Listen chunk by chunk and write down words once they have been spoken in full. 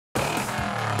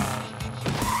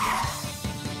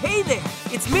Hey there,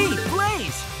 it's me,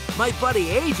 Blaze. My buddy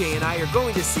AJ and I are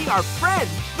going to see our friend,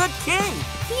 the King.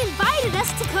 He invited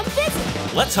us to come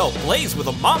visit. Let's help Blaze with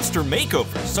a monster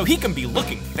makeover so he can be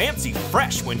looking fancy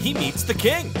fresh when he meets the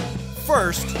King.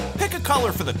 First, pick a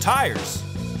color for the tires.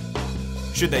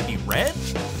 Should they be red,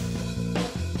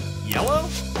 yellow,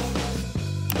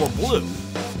 or blue?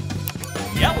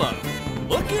 Yellow,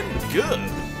 looking good.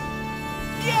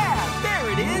 Yeah, there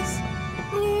it is.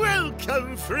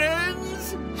 Welcome,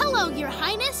 friends! Hello, Your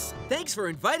Highness. Thanks for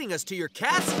inviting us to your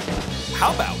castle.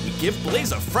 How about we give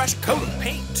Blaze a fresh coat of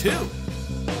paint, too?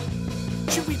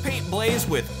 Should we paint Blaze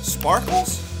with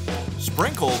sparkles,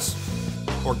 sprinkles,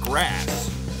 or grass?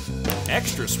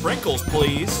 Extra sprinkles,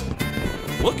 please.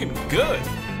 Looking good.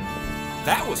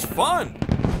 That was fun.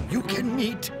 You can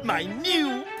meet my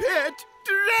new pet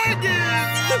dragon!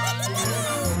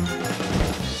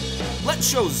 Let's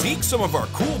show Zeke some of our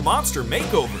cool monster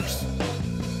makeovers.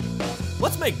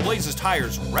 Let's make Blaze's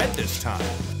tires red this time.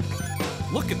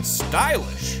 Looking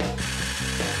stylish.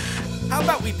 How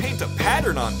about we paint a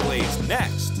pattern on Blaze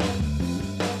next?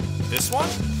 This one?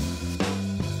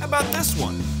 How about this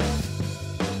one?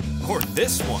 Or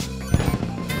this one?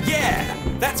 Yeah,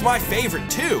 that's my favorite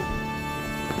too.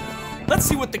 Let's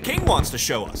see what the King wants to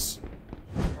show us.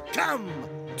 Come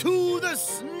to the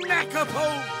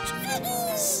Snack-a-Pult!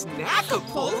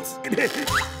 Snack-a-Pult?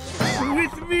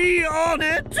 With me on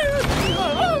it!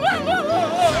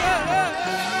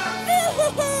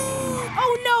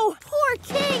 Oh no, poor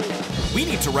King. We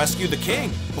need to rescue the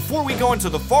King. Before we go into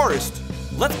the forest,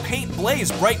 let's paint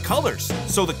Blaze bright colors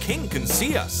so the King can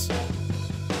see us.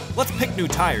 Let's pick new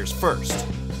tires first.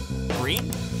 Green?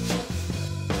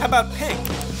 How about pink?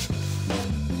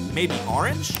 Maybe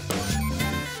orange?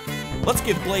 Let's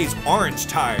give Blaze orange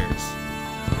tires.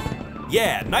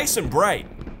 Yeah, nice and bright.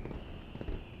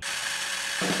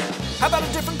 How about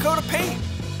a different coat of paint?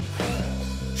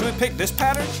 Should we pick this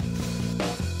pattern?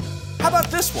 How about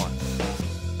this one?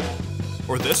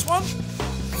 Or this one?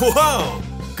 Whoa,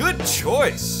 good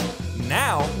choice.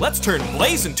 Now, let's turn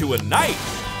Blaze into a knight.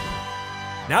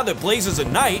 Now that Blaze is a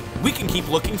knight, we can keep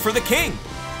looking for the King.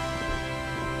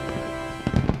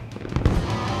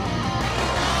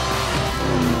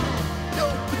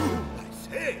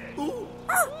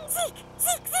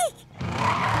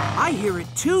 I hear it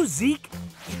too, Zeke.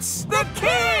 It's the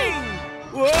King!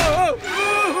 Whoa!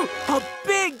 A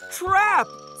big trap!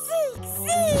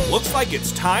 Zeke! Looks like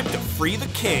it's time to free the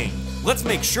King. Let's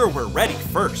make sure we're ready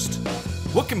first.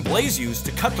 What can Blaze use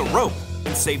to cut the rope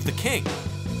and save the King?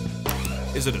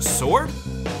 Is it a sword?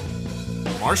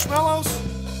 Marshmallows?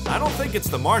 I don't think it's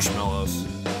the marshmallows.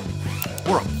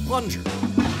 Or a plunger.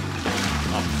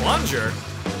 A plunger?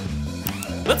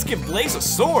 Let's give Blaze a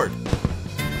sword.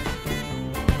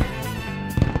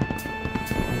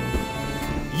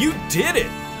 You did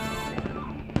it!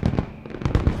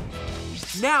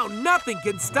 Now nothing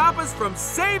can stop us from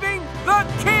saving the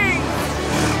King!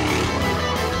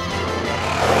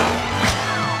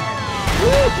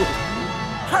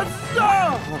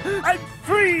 Huzzah! I'm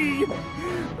free!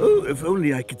 Oh, if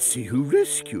only I could see who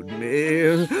rescued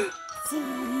me.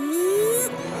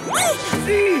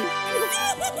 See?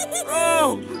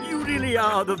 Oh, you really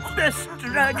are the best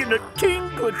dragon a king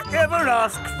could ever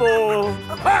ask for.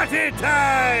 Party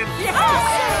time!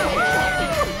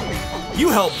 You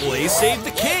helped Blaze save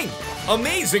the King.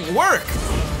 Amazing work!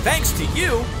 Thanks to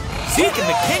you, Zeke and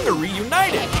the King are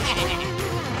reunited.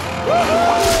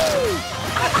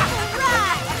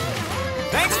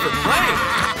 Thanks for playing.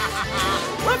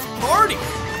 Let's party.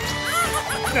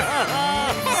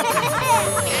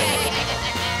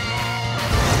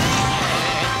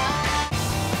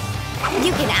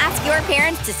 You can ask your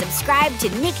parents to subscribe to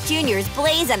Nick Jr.'s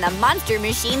Blaze and the Monster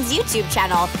Machines YouTube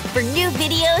channel for new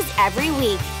videos every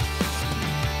week.